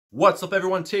What's up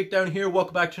everyone, Takedown here,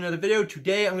 welcome back to another video.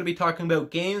 Today I'm going to be talking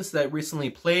about games that I recently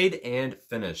played and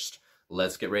finished.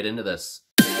 Let's get right into this.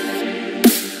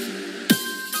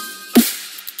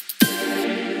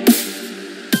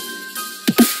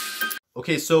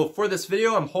 Okay, so for this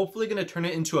video, I'm hopefully going to turn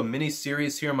it into a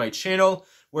mini-series here on my channel,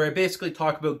 where I basically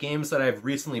talk about games that I've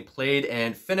recently played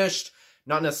and finished.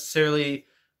 Not necessarily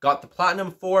got the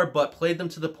platinum for, but played them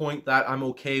to the point that I'm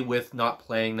okay with not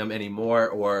playing them anymore,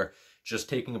 or just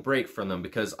taking a break from them,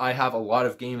 because I have a lot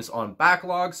of games on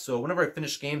backlog. So whenever I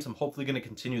finish games, I'm hopefully going to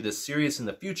continue this series in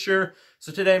the future.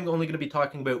 So today I'm only going to be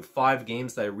talking about 5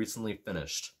 games that I recently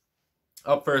finished.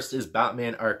 Up first is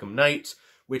Batman Arkham Knight,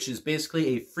 which is basically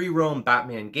a free roam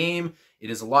Batman game.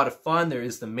 It is a lot of fun. There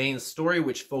is the main story,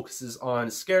 which focuses on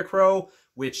Scarecrow,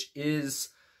 which is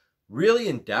really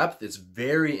in depth. It's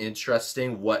very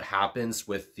interesting what happens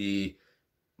with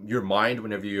your mind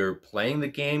whenever you're playing the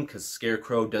game, because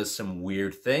Scarecrow does some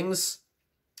weird things.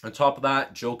 On top of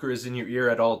that, Joker is in your ear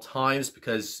at all times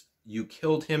because you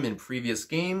killed him in previous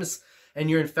games,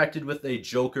 and you're infected with a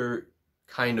Joker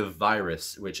kind of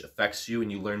virus, which affects you,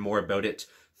 and you learn more about it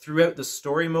throughout the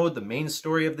story mode, the main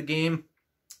story of the game.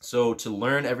 So to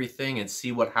learn everything and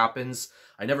see what happens,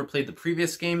 I never played the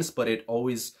previous games, but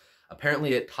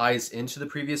apparently it ties into the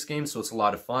previous games, so it's a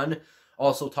lot of fun.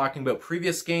 Also, talking about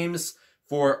previous games,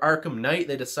 for Arkham Knight,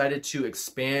 they decided to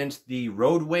expand the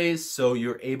roadways, so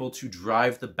you're able to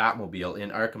drive the Batmobile.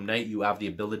 In Arkham Knight, you have the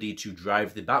ability to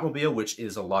drive the Batmobile, which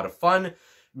is a lot of fun.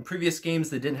 In previous games,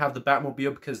 they didn't have the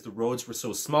Batmobile because the roads were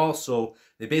so small, so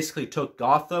they basically took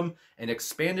Gotham and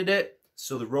expanded it,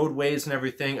 so the roadways and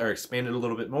everything are expanded a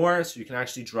little bit more, so you can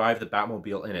actually drive the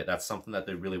Batmobile in it. That's something that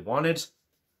they really wanted,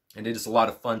 and it is a lot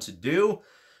of fun to do.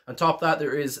 On top of that,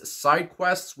 there is side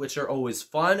quests, which are always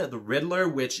fun. The Riddler,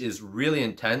 which is really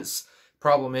intense.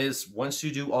 Problem is, once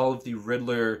you do all of the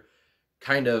Riddler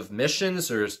kind of missions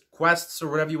or quests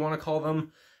or whatever you want to call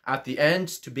them, at the end,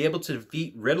 to be able to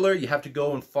defeat Riddler, you have to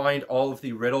go and find all of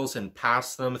the riddles and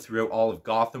pass them throughout all of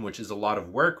Gotham, which is a lot of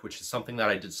work, which is something that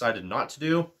I decided not to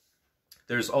do.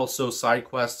 There's also side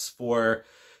quests for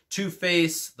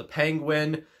Two-Face, the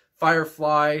Penguin,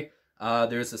 Firefly.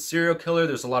 There's a serial killer,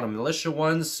 there's a lot of militia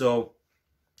ones, so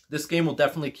this game will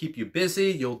definitely keep you busy.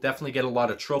 You'll definitely get a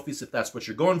lot of trophies if that's what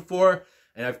you're going for,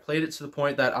 and I've played it to the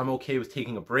point that I'm okay with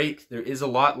taking a break. There is a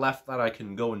lot left that I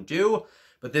can go and do,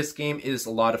 but this game is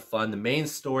a lot of fun. The main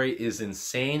story is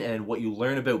insane, and what you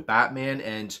learn about Batman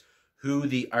and who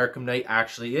the Arkham Knight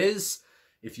actually is.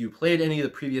 If you played any of the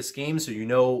previous games, or you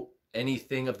know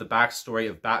anything of the backstory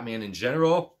of Batman in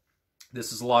general,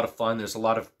 this is a lot of fun. There's a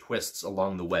lot of twists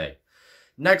along the way.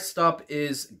 Next up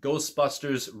is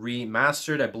Ghostbusters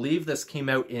Remastered. I believe this came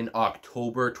out in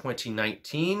October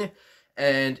 2019.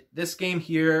 And this game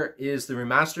here is the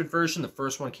remastered version. The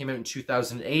first one came out in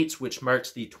 2008, which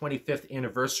marks the 25th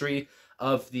anniversary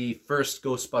of the first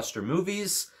Ghostbuster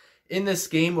movies. In this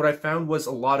game, what I found was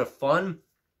a lot of fun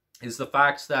is the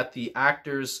fact that the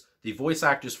voice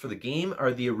actors for the game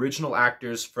are the original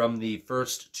actors from the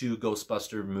first 2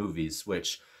 Ghostbuster movies,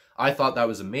 which I thought that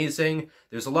was amazing.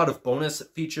 There's a lot of bonus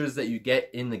features that you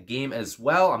get in the game as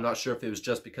well. I'm not sure if it was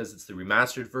just because it's the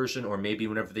remastered version, or maybe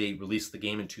whenever they released the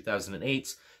game in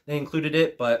 2008, they included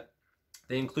it, but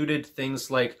they included things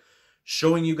like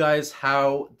showing you guys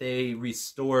how they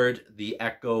restored the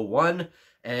Ecto 1,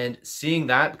 and seeing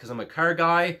that, because I'm a car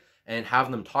guy, and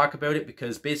having them talk about it,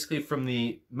 because basically from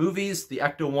the movies, the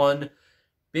Ecto 1,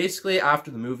 basically,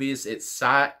 after the movies, it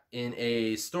sat in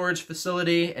a storage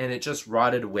facility and it just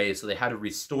rotted away. So they had to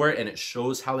restore it, and it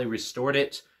shows how they restored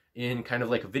it in kind of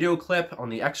like a video clip on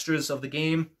the extras of the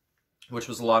game, which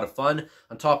was a lot of fun.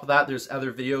 On top of that, there's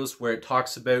other videos where it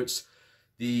talks about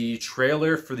the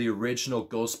trailer for the original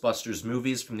Ghostbusters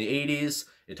movies from the 80s.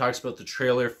 It talks about the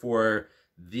trailer for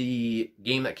the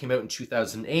game that came out in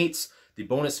 2008. The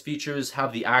bonus features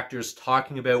have the actors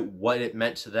talking about what it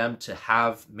meant to them to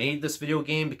have made this video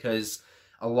game, because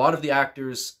a lot of the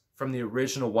actors from the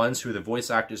original ones who are the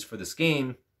voice actors for this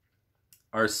game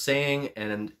are saying,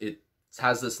 and it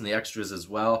has this in the extras as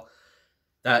well,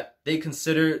 that they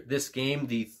consider this game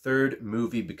the 3rd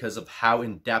movie because of how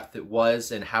in-depth it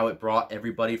was and how it brought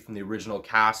everybody from the original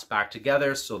cast back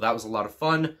together. So that was a lot of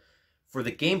fun. For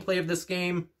the gameplay of this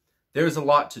game, there's a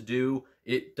lot to do.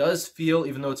 It does feel,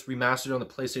 even though it's remastered on the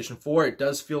PlayStation 4, it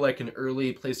does feel like an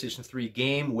early PlayStation 3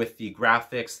 game with the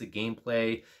graphics, the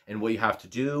gameplay, and what you have to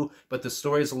do. But the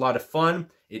story is a lot of fun.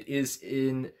 It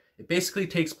basically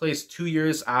takes place 2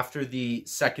 years after the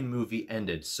second movie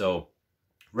ended. So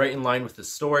right in line with the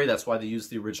story. That's why they used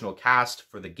the original cast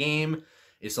for the game.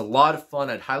 It's a lot of fun.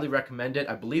 I'd highly recommend it.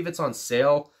 I believe it's on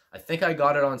sale I think I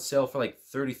got it on sale for like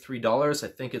 $33. I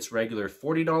think it's regular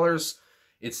 $40.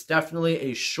 It's definitely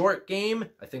a short game.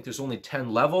 I think there's only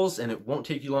 10 levels and it won't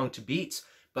take you long to beat,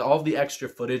 but all of the extra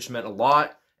footage meant a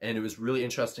lot, and it was really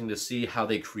interesting to see how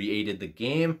they created the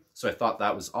game. So I thought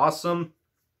that was awesome.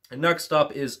 And next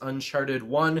up is Uncharted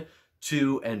 1,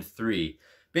 2, and 3.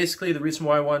 Basically, the reason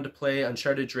why I wanted to play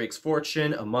Uncharted Drake's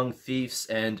Fortune, Among Thieves,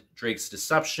 and Drake's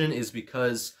Deception is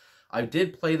because I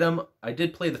did play them. I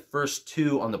did play the first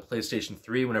two on the PlayStation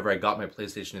 3 whenever I got my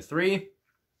PlayStation 3.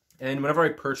 And whenever I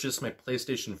purchased my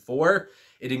PlayStation 4,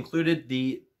 it included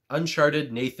the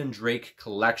Uncharted Nathan Drake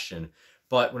Collection.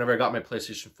 But whenever I got my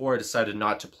PlayStation 4, I decided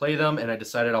not to play them, and I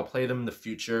decided I'll play them in the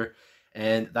future,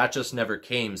 and that just never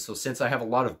came. So since I have a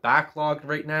lot of backlog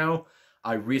right now,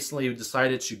 I recently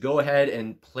decided to go ahead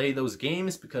and play those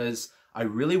games because I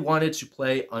really wanted to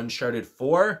play Uncharted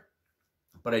 4,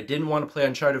 but I didn't want to play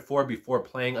Uncharted 4 before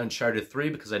playing Uncharted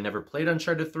 3 because I never played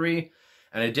Uncharted 3,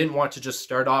 and I didn't want to just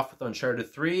start off with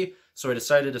Uncharted 3, so I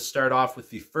decided to start off with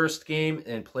the first game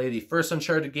and play the first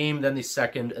Uncharted game, then the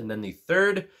second, and then the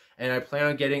third, and I plan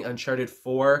on getting Uncharted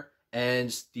 4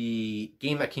 and the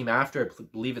game that came after. I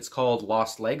believe it's called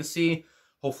Lost Legacy.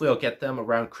 Hopefully I'll get them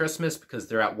around Christmas because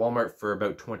they're at Walmart for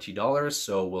about $20,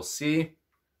 so we'll see.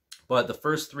 But the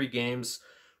first three games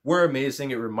were amazing.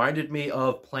 It reminded me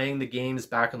of playing the games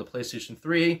back on the PlayStation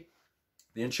 3.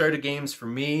 The Uncharted games for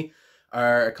me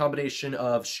are a combination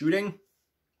of shooting,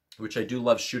 which I do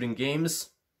love shooting games.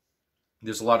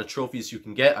 There's a lot of trophies you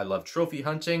can get. I love trophy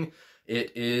hunting.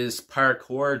 It is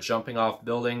parkour, jumping off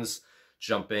buildings,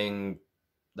 jumping,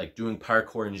 like doing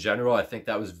parkour in general. I think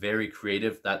that was very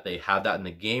creative that they had that in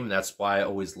the game. That's why I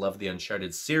always love the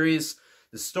Uncharted series.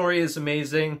 The story is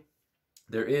amazing.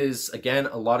 There is, again,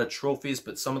 a lot of trophies,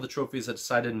 but some of the trophies I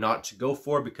decided not to go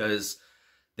for because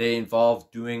they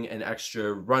involve doing an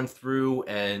extra run through,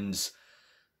 and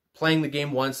playing the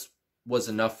game once was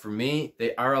enough for me.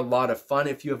 They are a lot of fun.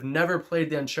 If you have never played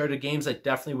the Uncharted games, I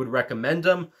definitely would recommend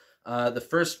them. The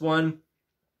first one,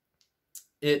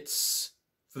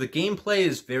 for the gameplay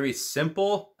is very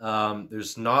simple.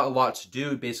 There's not a lot to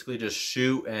do. Basically just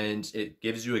shoot, and it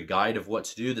gives you a guide of what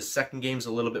to do. The second game's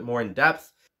a little bit more in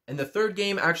depth. And the third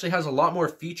game actually has a lot more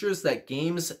features that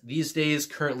games these days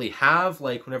currently have.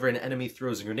 Like whenever an enemy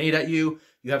throws a grenade at you,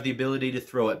 you have the ability to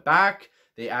throw it back.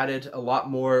 They added a lot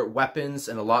more weapons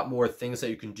and a lot more things that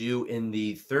you can do in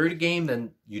the third game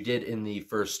than you did in the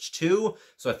first two.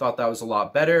 So I thought that was a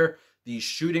lot better. The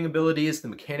shooting abilities, the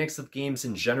mechanics of games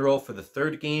in general for the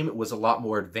third game was a lot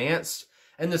more advanced.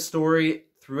 And the story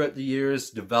throughout the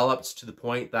years developed to the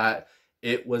point that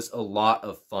it was a lot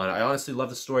of fun. I honestly love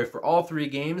the story for all three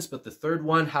games, but the third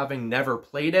one, having never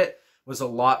played it, was a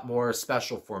lot more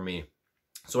special for me.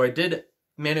 So I did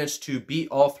manage to beat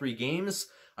all three games.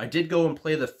 I did go and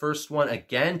play the first one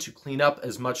again to clean up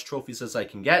as much trophies as I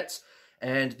can get.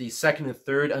 And the second and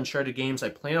third Uncharted games, I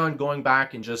plan on going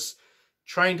back and just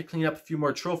trying to clean up a few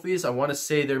more trophies. I want to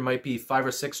say there might be 5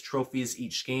 or 6 trophies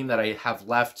each game that I have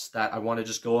left that I want to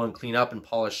just go and clean up and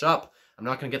polish up. I'm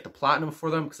not going to get the platinum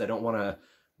for them because I don't want to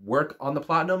work on the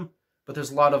platinum, but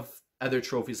there's a lot of other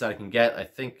trophies that I can get. I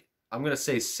think I'm going to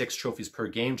say 6 trophies per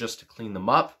game just to clean them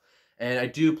up. And I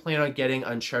do plan on getting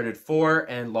Uncharted 4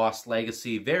 and Lost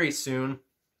Legacy very soon.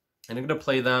 And I'm going to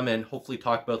play them and hopefully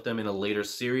talk about them in a later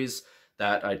series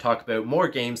that I talk about more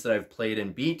games that I've played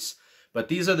and beat. But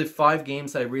these are the 5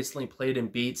 games that I recently played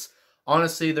and beat.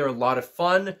 Honestly, they're a lot of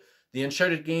fun. The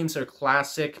Uncharted games are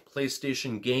classic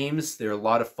PlayStation games. They're a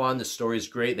lot of fun. The story is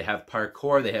great. They have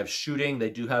parkour, they have shooting, they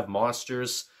do have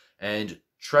monsters and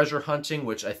treasure hunting,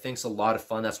 which I think is a lot of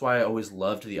fun. That's why I always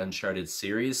loved the Uncharted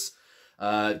series.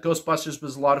 Ghostbusters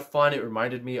was a lot of fun. It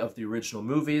reminded me of the original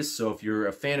movies. So if you're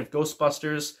a fan of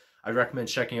Ghostbusters, I recommend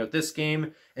checking out this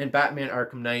game. And Batman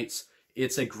Arkham Knight,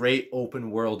 it's a great open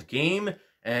world game,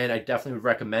 and I definitely would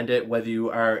recommend it whether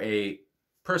you are a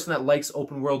person that likes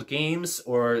open world games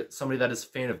or somebody that is a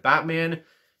fan of Batman.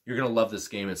 You're going to love this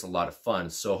game. It's a lot of fun.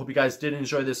 So I hope you guys did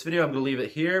enjoy this video. I'm going to leave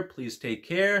it here. Please take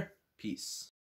care. Peace.